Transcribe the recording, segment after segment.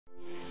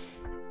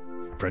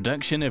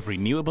production of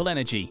renewable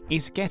energy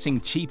is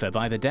getting cheaper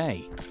by the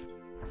day.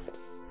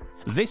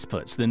 This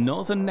puts the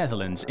Northern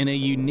Netherlands in a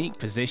unique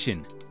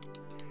position.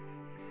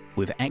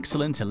 With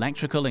excellent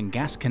electrical and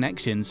gas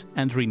connections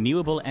and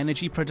renewable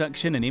energy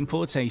production and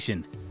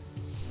importation,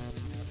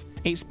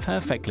 it's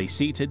perfectly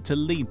suited to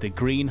lead the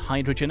green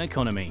hydrogen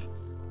economy.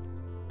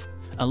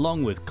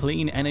 Along with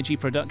clean energy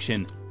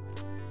production,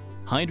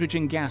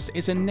 hydrogen gas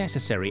is a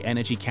necessary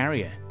energy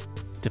carrier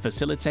to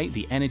facilitate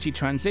the energy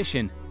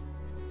transition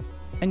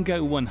and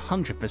go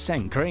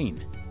 100%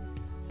 green.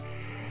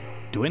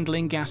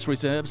 Dwindling gas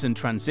reserves and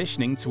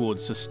transitioning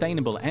towards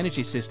sustainable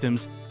energy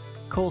systems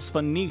calls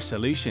for new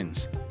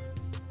solutions.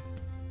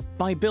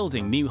 By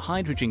building new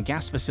hydrogen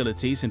gas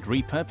facilities and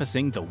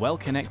repurposing the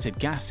well-connected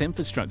gas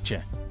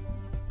infrastructure,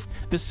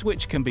 the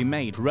switch can be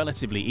made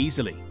relatively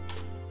easily,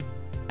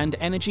 and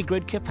energy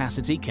grid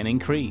capacity can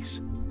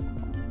increase.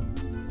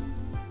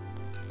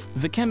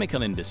 The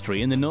chemical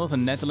industry in the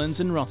Northern Netherlands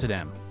and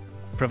Rotterdam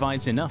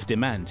provides enough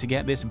demand to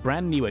get this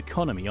brand new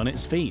economy on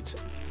its feet.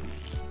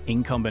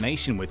 In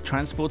combination with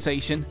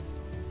transportation,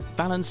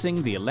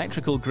 balancing the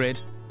electrical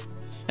grid,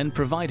 and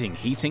providing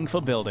heating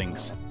for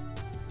buildings.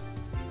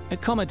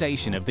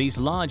 Accommodation of these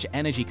large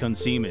energy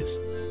consumers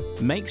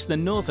makes the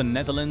Northern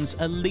Netherlands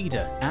a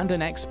leader and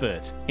an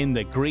expert in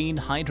the green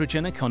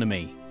hydrogen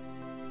economy.